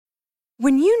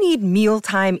When you need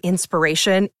mealtime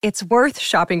inspiration, it's worth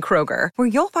shopping Kroger, where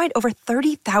you'll find over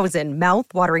 30,000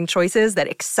 mouth-watering choices that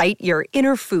excite your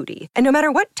inner foodie. And no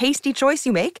matter what tasty choice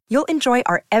you make, you'll enjoy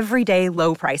our everyday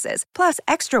low prices, plus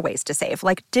extra ways to save,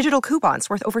 like digital coupons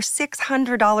worth over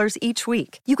 $600 each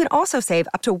week. You can also save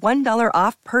up to $1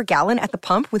 off per gallon at the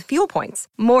pump with fuel points.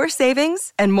 More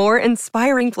savings and more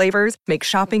inspiring flavors make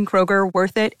shopping Kroger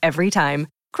worth it every time.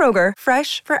 Kroger,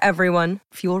 fresh for everyone.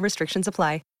 Fuel restrictions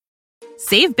apply.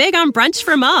 Save big on brunch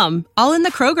for mom, all in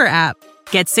the Kroger app.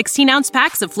 Get 16-ounce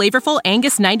packs of flavorful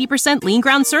Angus 90% lean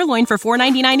ground sirloin for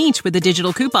 $4.99 each with a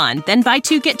digital coupon. Then buy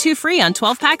 2, get 2 free on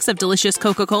 12 packs of delicious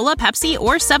Coca-Cola, Pepsi,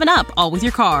 or 7-Up, all with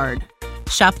your card.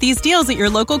 Shop these deals at your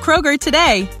local Kroger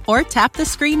today, or tap the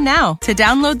screen now to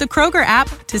download the Kroger app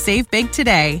to save big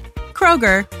today.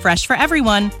 Kroger, fresh for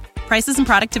everyone. Prices and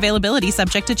product availability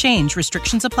subject to change.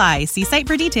 Restrictions apply. See site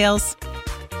for details.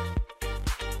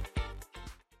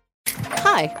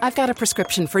 Hi, I've got a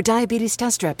prescription for diabetes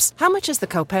test strips. How much is the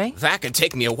copay? That could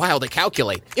take me a while to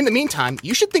calculate. In the meantime,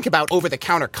 you should think about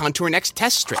over-the-counter Contour Next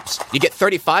test strips. You get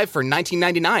 35 for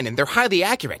 $19.99, and they're highly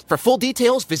accurate. For full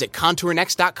details, visit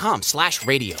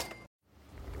contournext.com/radio.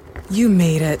 You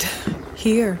made it.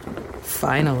 Here.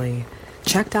 Finally.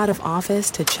 Checked out of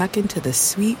office to check into the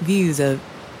sweet views of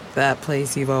that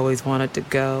place you've always wanted to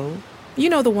go. You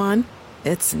know the one.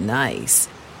 It's nice.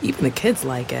 Even the kids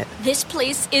like it. This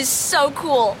place is so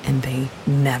cool. And they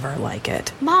never like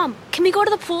it. Mom, can we go to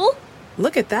the pool?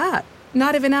 Look at that.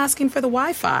 Not even asking for the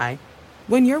Wi-Fi.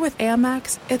 When you're with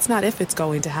Amex, it's not if it's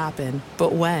going to happen,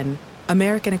 but when.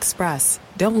 American Express.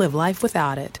 Don't live life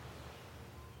without it.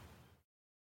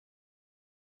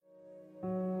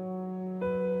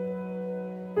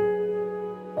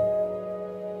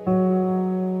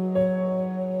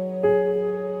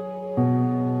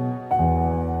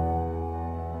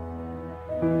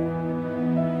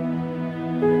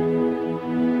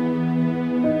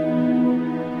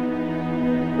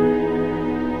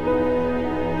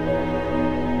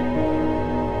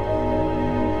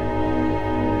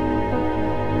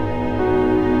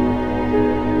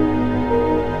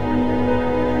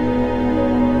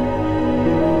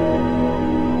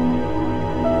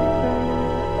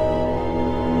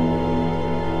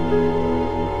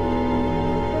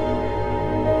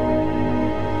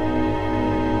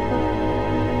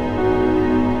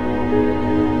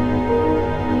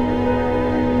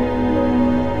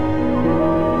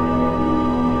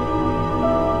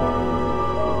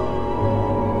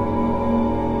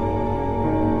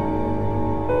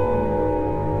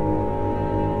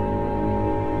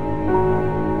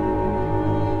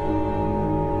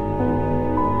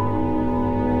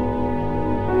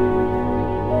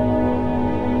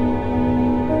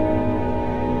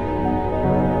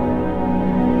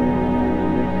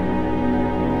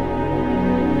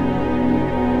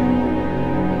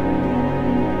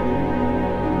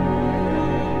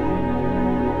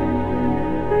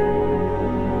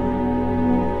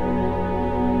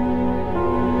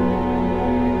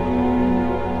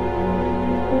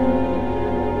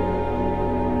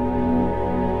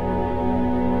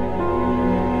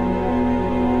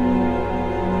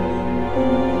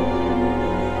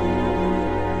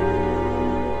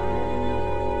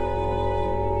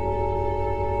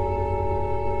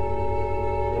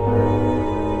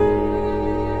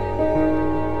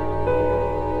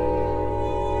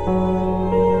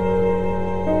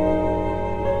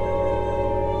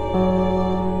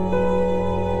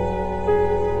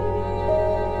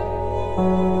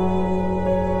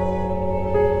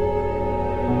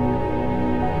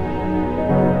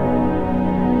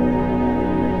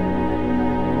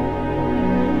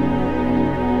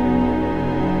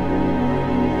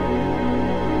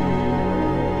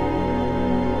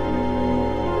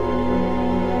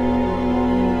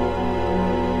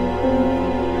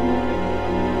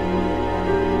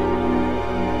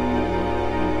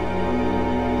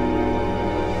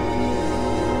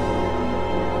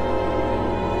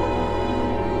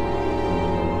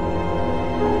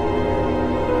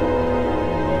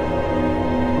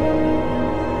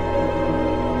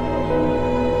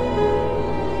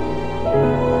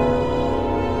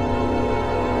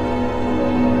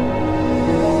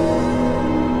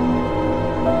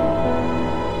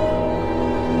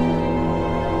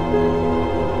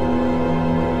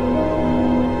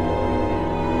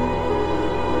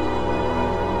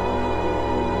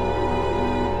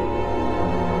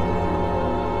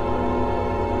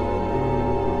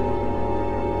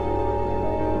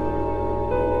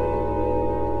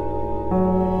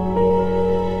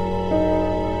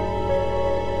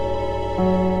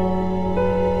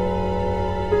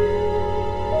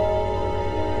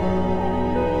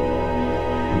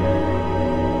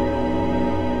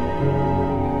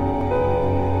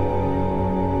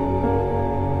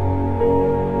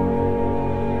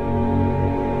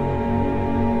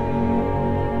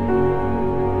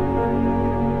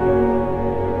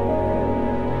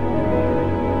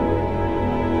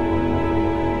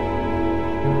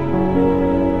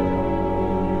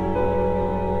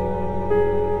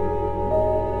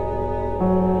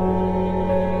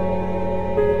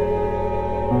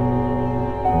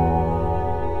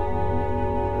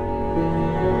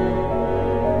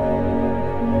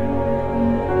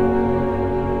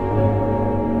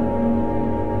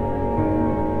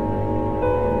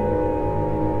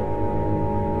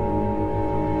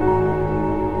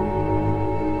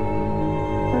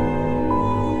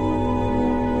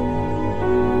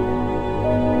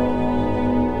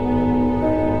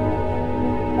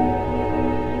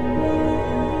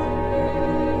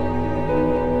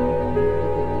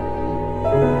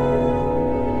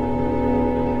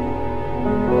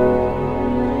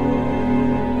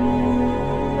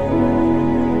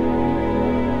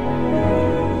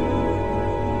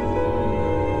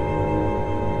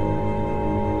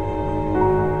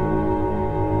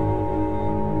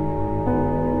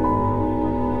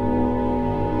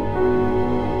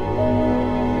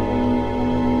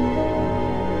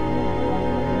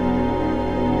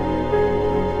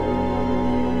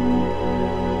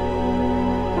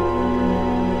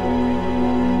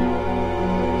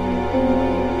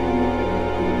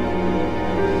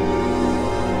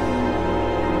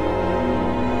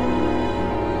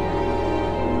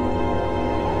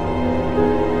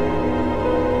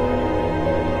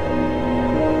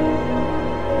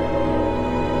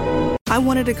 I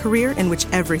wanted a career in which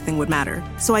everything would matter.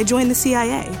 So I joined the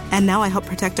CIA, and now I help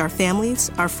protect our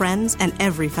families, our friends, and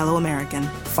every fellow American.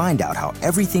 Find out how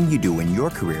everything you do in your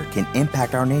career can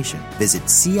impact our nation. Visit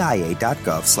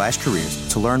cia.gov/careers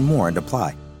to learn more and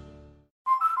apply.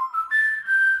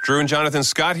 Drew and Jonathan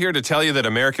Scott here to tell you that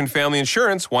American Family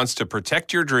Insurance wants to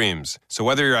protect your dreams. So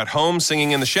whether you're at home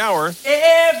singing in the shower,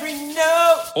 every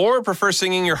note, or prefer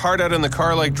singing your heart out in the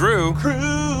car like Drew,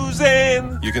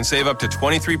 cruising, you can save up to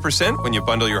 23% when you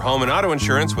bundle your home and auto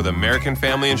insurance with American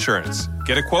Family Insurance.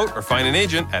 Get a quote or find an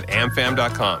agent at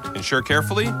amfam.com. Insure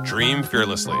carefully, dream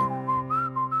fearlessly.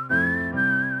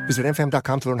 Visit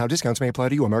amfam.com to learn how discounts may apply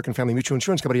to you. American Family Mutual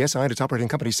Insurance Company, SI, and its operating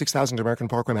company, 6000 American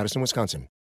Parkway, Madison, Wisconsin.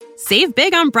 Save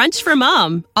big on brunch for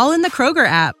mom, all in the Kroger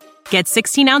app. Get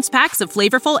 16-ounce packs of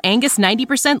flavorful Angus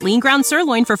 90% lean ground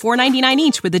sirloin for $4.99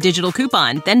 each with a digital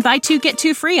coupon. Then buy 2, get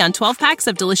 2 free on 12 packs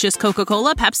of delicious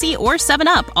Coca-Cola, Pepsi, or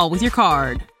 7-Up, all with your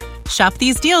card. Shop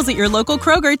these deals at your local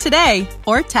Kroger today,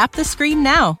 or tap the screen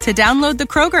now to download the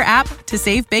Kroger app to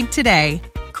save big today.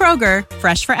 Kroger,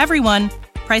 fresh for everyone.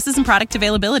 Prices and product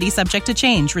availability subject to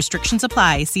change. Restrictions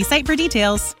apply. See site for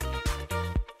details.